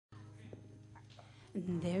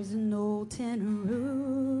There's an old tin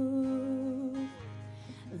roof,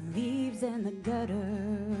 leaves in the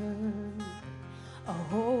gutter, a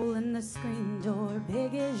hole in the screen door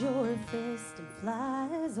big as your fist, and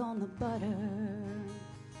flies on the butter.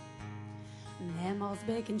 Mama's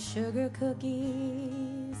baking sugar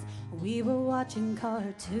cookies, we were watching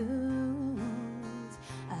cartoons.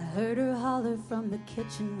 I heard her holler from the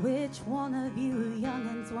kitchen, which one of you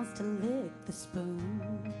young'uns wants to lick the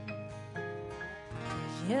spoon?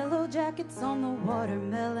 Yellow jackets on the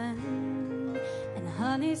watermelon and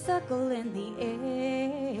honeysuckle in the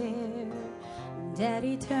air.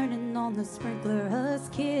 Daddy turning on the sprinkler, us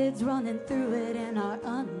kids running through it in our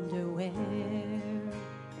underwear.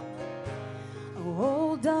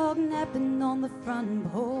 Old dog napping on the front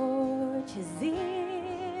porch, his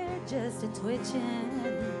ear just a-twitching.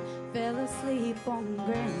 Fell asleep on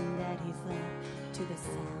Granddaddy's lap to the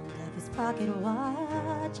sound of his pocket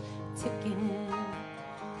watch ticking.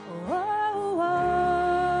 Whoa,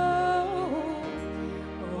 whoa,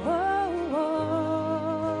 whoa, whoa.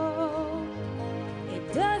 It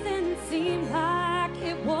doesn't seem like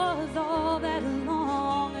it was all that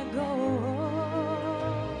long ago.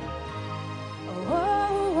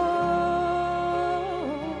 Whoa, whoa,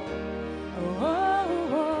 whoa,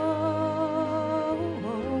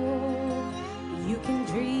 whoa. You can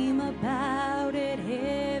dream about it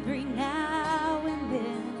every now and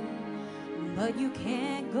then, but you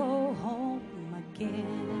can't go home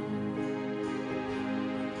again.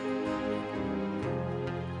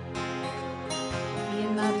 Me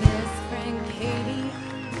and my best friend Katie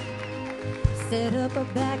set up a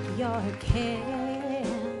backyard camp,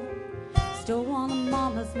 stole one of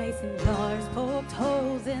Mama's mason jars, poked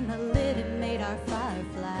holes in the lid and made our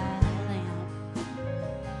firefly lamp.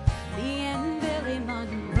 Me and Billy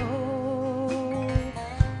Monroe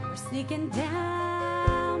were sneaking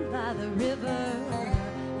down by the river,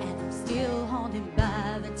 and I'm still haunted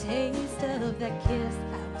by the taste of that kiss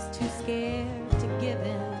I was too scared to give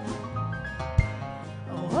him.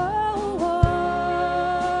 Whoa, whoa,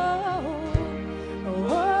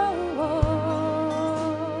 whoa, whoa.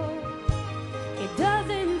 It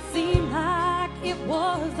doesn't seem like it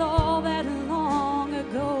was all that long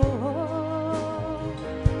ago.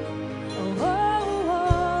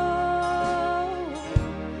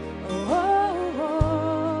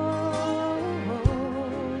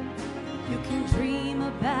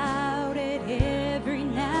 About it every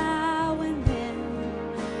now and then,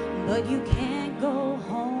 but you can't go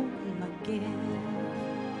home again.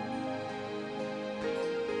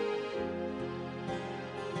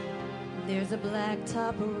 There's a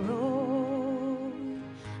blacktop road,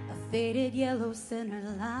 a faded yellow center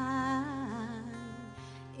line.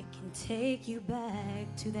 It can take you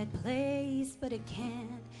back to that place, but it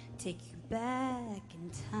can't take you back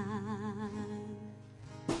in time.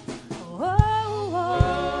 Whoa, whoa,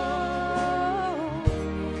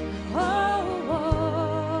 whoa, whoa.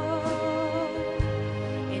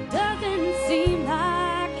 It doesn't seem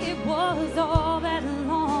like it was all that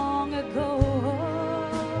long ago.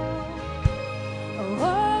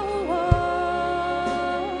 Whoa, whoa,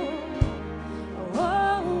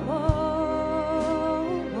 whoa,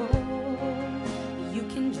 whoa. You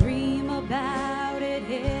can dream about it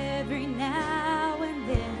every now and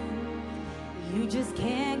then, you just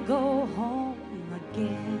can't go home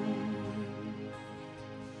again.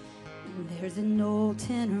 There's an old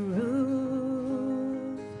tin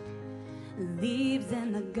roof, leaves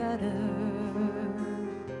in the gutter,